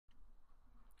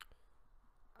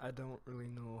I don't really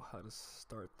know how to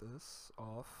start this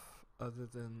off other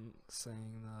than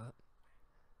saying that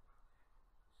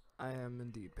I am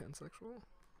indeed pansexual.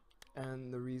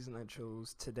 And the reason I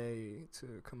chose today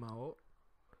to come out,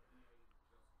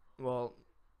 well,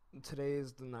 today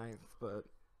is the 9th, but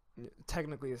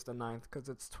technically it's the 9th because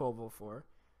it's 12:04.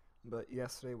 But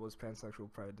yesterday was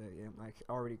Pansexual Pride Day, and I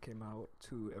already came out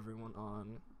to everyone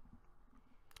on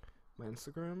my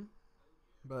Instagram,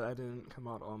 but I didn't come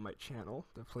out on my channel,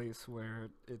 the place where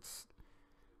it's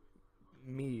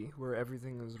me, where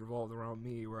everything is revolved around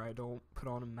me, where I don't put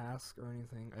on a mask or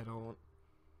anything. I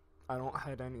don't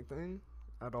hide anything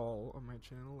at all on my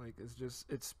channel. Like,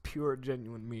 it's pure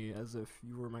genuine me, as if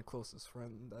you were my closest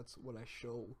friend. That's what I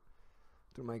show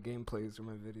through my gameplays, through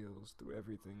my videos, through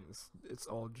everything. It's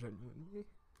all genuine me.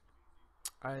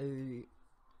 I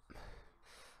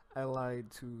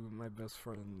lied to my best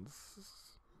friends.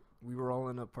 We were all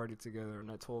in a party together,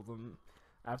 and I told them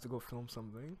I have to go film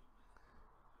something.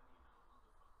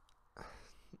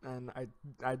 And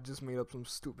I just made up some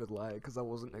stupid lie because I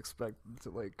wasn't expecting to,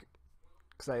 like,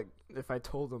 because if I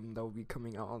told them that would be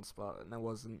coming out on spot, and I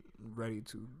wasn't ready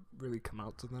to really come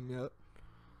out to them yet.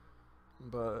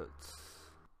 But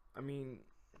I mean,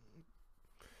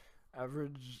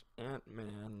 average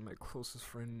Ant-Man, my closest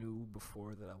friend, knew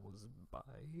before that I was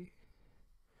bi.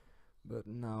 But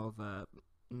now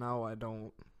I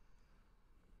don't,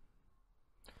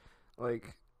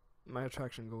 like, my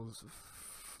attraction goes,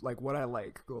 like, what I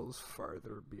like goes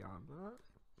farther beyond that.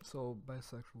 So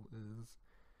bisexual is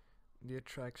the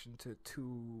attraction to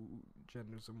two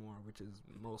genders or more, which is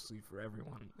mostly for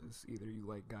everyone. Is either you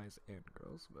like guys and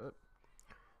girls. But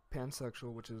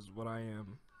pansexual, which is what I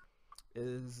am,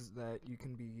 is that you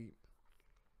can be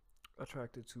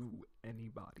attracted to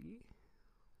anybody,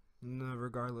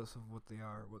 regardless of what they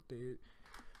are, what they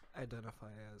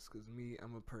identify as. Because me,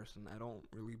 I'm a person. I don't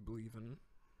really believe in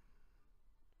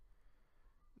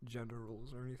gender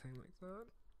roles or anything like that.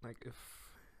 Like, if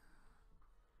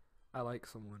I like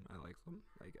someone, I like them.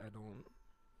 Like, I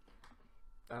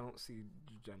don't see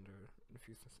gender, if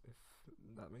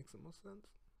that makes the most sense.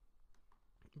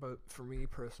 But for me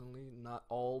personally, not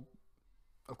all,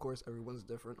 of course everyone's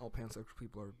different, all pansexual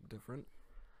people are different,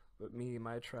 but me,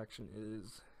 my attraction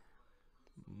is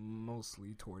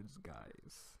mostly towards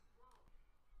guys.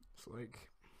 So,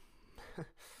 like,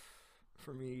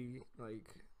 for me,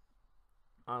 like,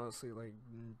 honestly, like,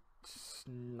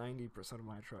 90% of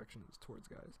my attraction is towards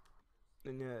guys.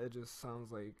 And yeah, it just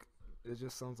sounds like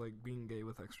being gay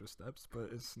with extra steps, but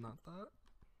it's not that.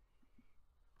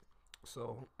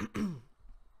 So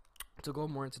to go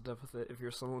more into depth with it, if you're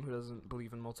someone who doesn't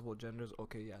believe in multiple genders,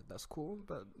 okay, yeah, that's cool,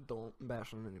 but don't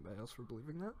bash on anybody else for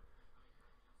believing that.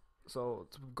 So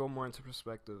to go more into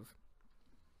perspective,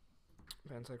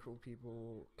 pansexual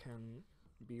people can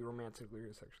be romantically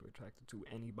or sexually attracted to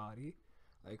anybody.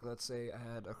 Like, let's say I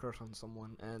had a crush on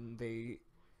someone and they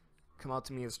come out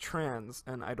to me as trans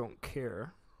and I don't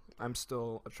care. I'm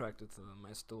still attracted to them.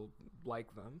 I still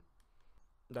like them.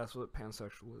 That's what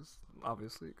pansexual is,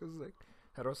 obviously, because, like,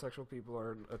 heterosexual people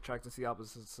are attracted to the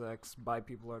opposite sex. Bi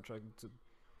people are attracted to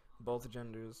both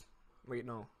genders. Wait,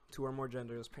 no, 2 or more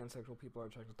genders. Pansexual people are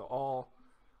attracted to all.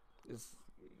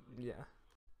 Yeah.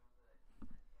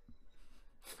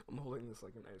 I'm holding this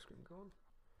like an ice cream cone.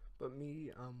 But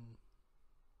me,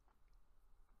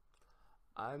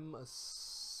 I'm a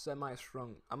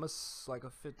semi-strong. I'm like a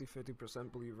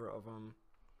 50% believer of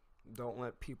don't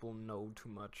let people know too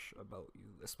much about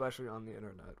you, especially on the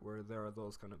internet, where there are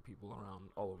those kind of people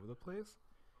around all over the place.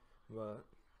 But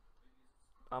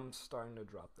I'm starting to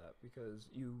drop that because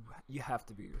you have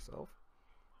to be yourself.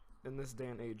 In this day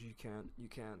and age, you can't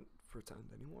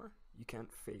pretend anymore. You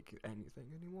can't fake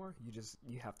anything anymore. You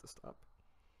have to stop.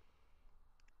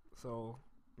 So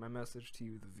my message to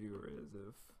you, the viewer, is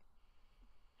if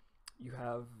you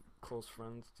have close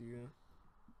friends to you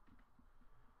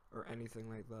or anything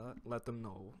like that, let them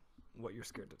know what you're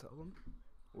scared to tell them.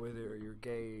 Whether you're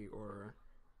gay or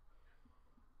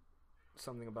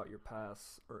something about your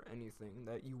past or anything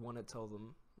that you want to tell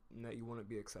them and that you want to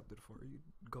be accepted for, you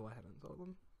go ahead and tell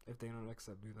them. If they don't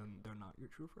accept you, then they're not your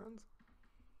true friends.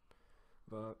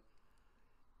 But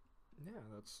yeah,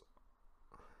 that's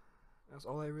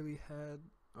all I really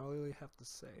have to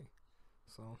say.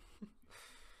 So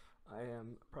I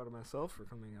am proud of myself for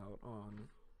coming out on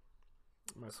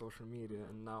my social media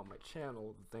and now my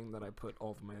channel, the thing that I put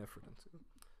all of my effort into.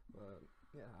 But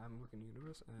yeah, I'm Looking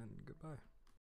Universe, and goodbye.